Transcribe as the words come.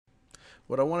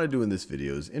What I want to do in this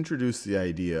video is introduce the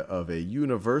idea of a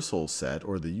universal set,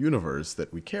 or the universe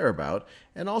that we care about,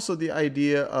 and also the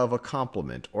idea of a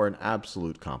complement, or an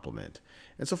absolute complement.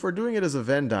 And so if we're doing it as a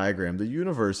Venn diagram, the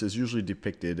universe is usually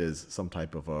depicted as some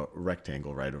type of a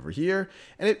rectangle right over here.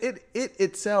 And it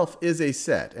itself is a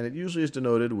set, and it usually is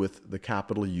denoted with the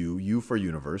capital U, U for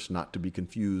universe, not to be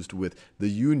confused with the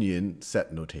union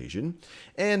set notation.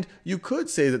 And you could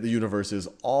say that the universe is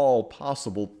all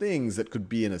possible things that could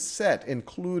be in a set,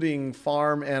 including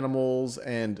farm animals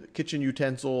and kitchen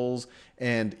utensils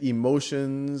and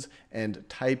emotions and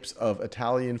types of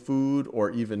Italian food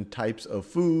or even types of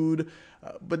food.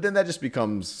 But then that just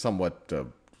becomes somewhat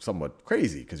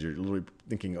crazy because you're literally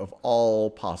thinking of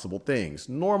all possible things.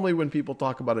 Normally when people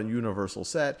talk about a universal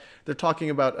set, they're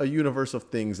talking about a universe of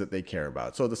things that they care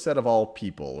about. So the set of all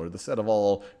people, or the set of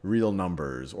all real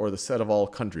numbers, or the set of all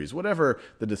countries, whatever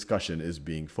the discussion is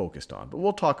being focused on. But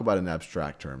we'll talk about it in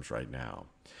abstract terms right now.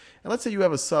 And let's say you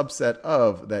have a subset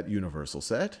of that universal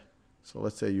set. So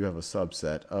let's say you have a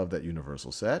subset of that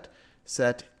universal set,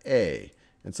 set A.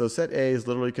 And so set A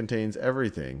literally contains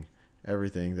everything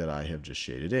that I have just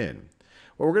shaded in.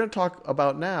 What we're going to talk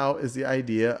about now is the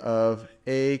idea of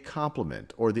a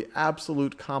complement, or the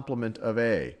absolute complement of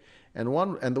A. And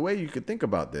the way you could think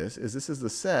about this is the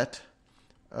set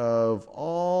of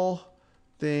all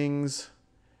things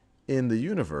in the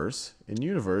universe,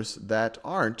 that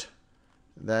aren't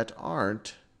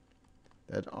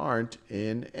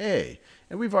in A.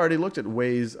 And we've already looked at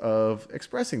ways of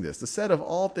expressing this. The set of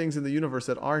all things in the universe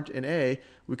that aren't in A,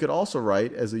 we could also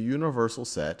write as a universal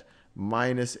set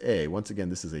minus A. Once again,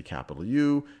 this is a capital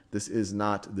U. This is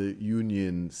not the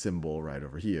union symbol right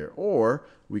over here. Or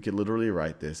we could literally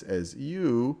write this as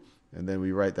U, and then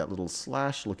we write that little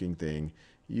slash looking thing,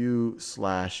 U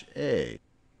slash A.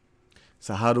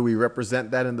 So how do we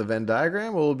represent that in the Venn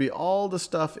diagram? Well, it would be all the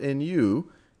stuff in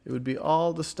U. It would be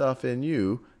all the stuff in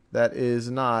U that is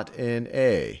not in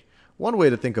A. One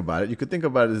way to think about it, you could think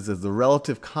about it as the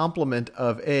relative complement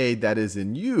of A that is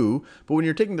in U, but when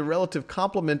you're taking the relative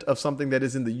complement of something that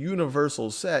is in the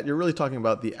universal set, you're really talking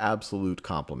about the absolute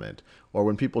complement. Or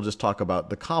when people just talk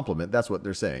about the complement, that's what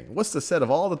they're saying. What's the set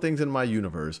of all the things in my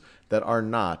universe that are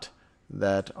not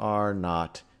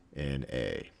in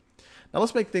A? Now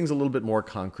let's make things a little bit more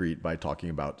concrete by talking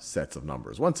about sets of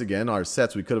numbers. Once again, our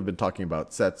sets, we could have been talking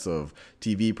about sets of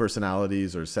TV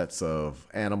personalities or sets of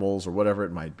animals or whatever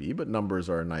it might be, but numbers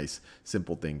are a nice,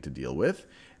 simple thing to deal with.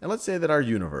 And let's say that our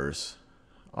universe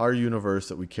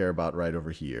that we care about right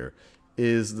over here,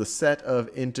 is the set of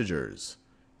integers.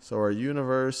 So our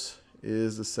universe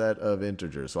is the set of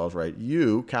integers. So I'll write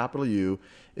U, capital U,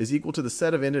 is equal to the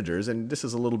set of integers, and this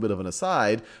is a little bit of an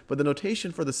aside, but the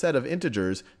notation for the set of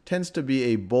integers tends to be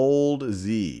a bold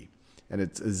Z. And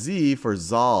it's a Z for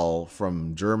Zahl,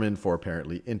 from German for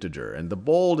apparently integer. And the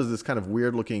bold is this kind of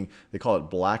weird looking, they call it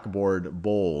blackboard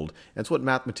bold. And it's what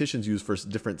mathematicians use for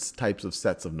different types of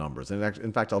sets of numbers. And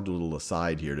in fact, I'll do a little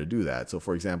aside here to do that. So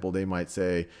for example, they might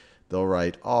say, they'll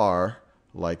write R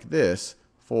like this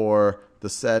for the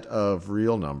set of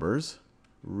real numbers.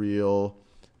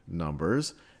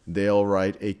 They'll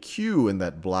write a Q in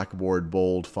that blackboard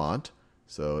bold font.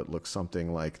 So it looks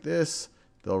something like this.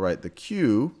 They'll write the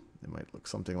Q. It might look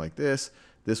something like this.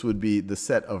 This would be the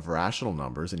set of rational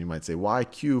numbers. And you might say, why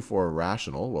Q for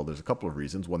rational? Well, there's a couple of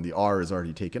reasons. One, the R is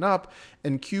already taken up.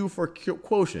 And Q for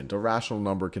quotient. A rational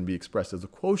number can be expressed as a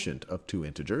quotient of two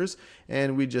integers.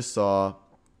 And we just saw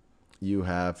you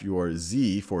have your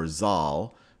Z for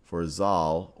Zahl,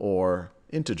 or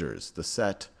integers, the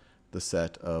set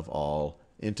of all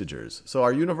integers. So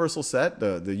our universal set,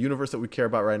 the universe that we care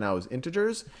about right now, is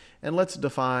integers, and let's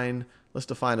define a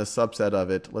subset of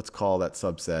it. Let's call that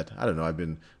subset, I don't know, let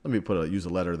me use a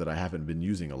letter that I haven't been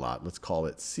using a lot. Let's call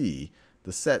it C.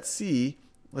 The set C,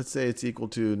 let's say it's equal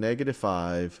to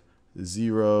 -5,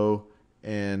 0,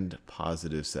 and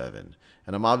 +7.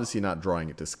 And I'm obviously not drawing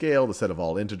it to scale. The set of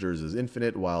all integers is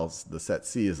infinite, while the set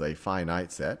C is a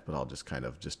finite set. But I'll just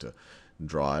to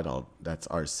draw it, that's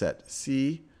our set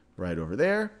C right over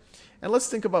there. And let's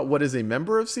think about what is a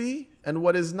member of C and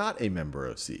what is not a member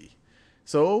of C.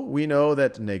 So we know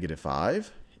that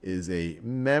 -5 is a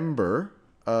member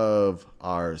of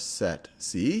our set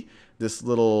C. This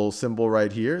little symbol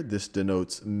right here, this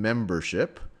denotes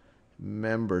membership.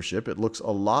 It looks a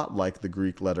lot like the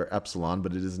Greek letter epsilon,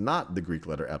 but it is not the Greek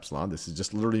letter epsilon. This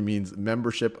just literally means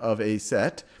membership of a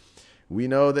set. We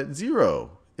know that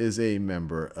 0 is a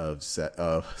member of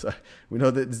we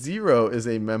know that 0 is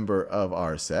a member of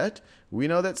our set. We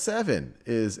know that 7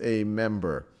 is a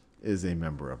member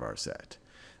of our set.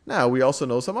 Now, we also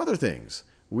know some other things.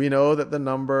 We know that the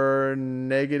number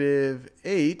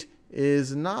 -8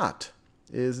 is not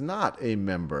a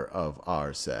member of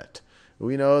our set.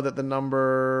 We know that the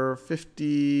number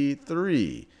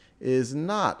 53 is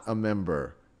not a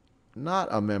member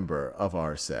of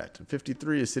our set.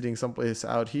 53 is sitting someplace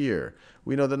out here.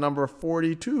 We know the number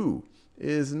 42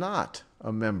 is not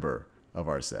a member of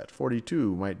our set.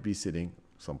 42 might be sitting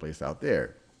someplace out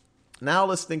there. Now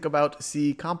let's think about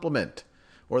C complement,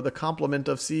 or the complement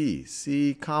of C.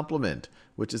 C complement,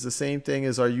 which is the same thing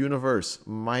as our universe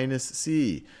minus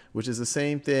C, which is the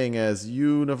same thing as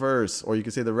universe, or you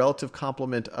could say the relative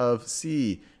complement of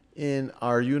C in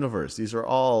our universe. These are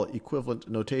all equivalent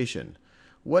notation.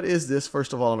 What is this,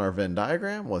 first of all, in our Venn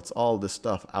diagram? Well, it's all this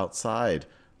stuff outside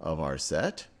of our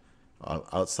set,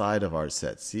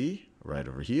 C, right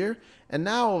over here. And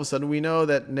now all of a sudden we know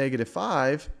that negative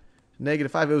 5,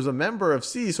 it was a member of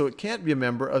C, so it can't be a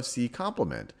member of C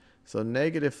complement. So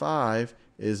negative 5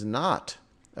 is not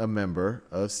a member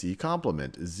of C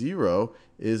complement. 0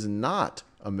 is not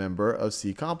a member of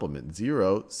C complement.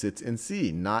 0 sits in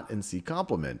C, not in C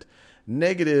complement.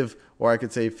 Negative, or I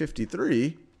could say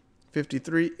 53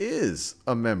 is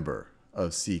a member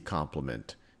of C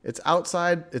complement. It's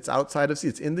outside of C.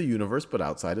 It's in the universe, but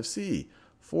outside of C.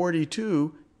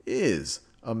 42 is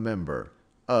a member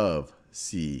of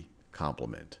C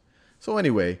complement. So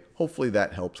anyway, hopefully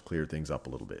that helps clear things up a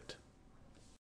little bit.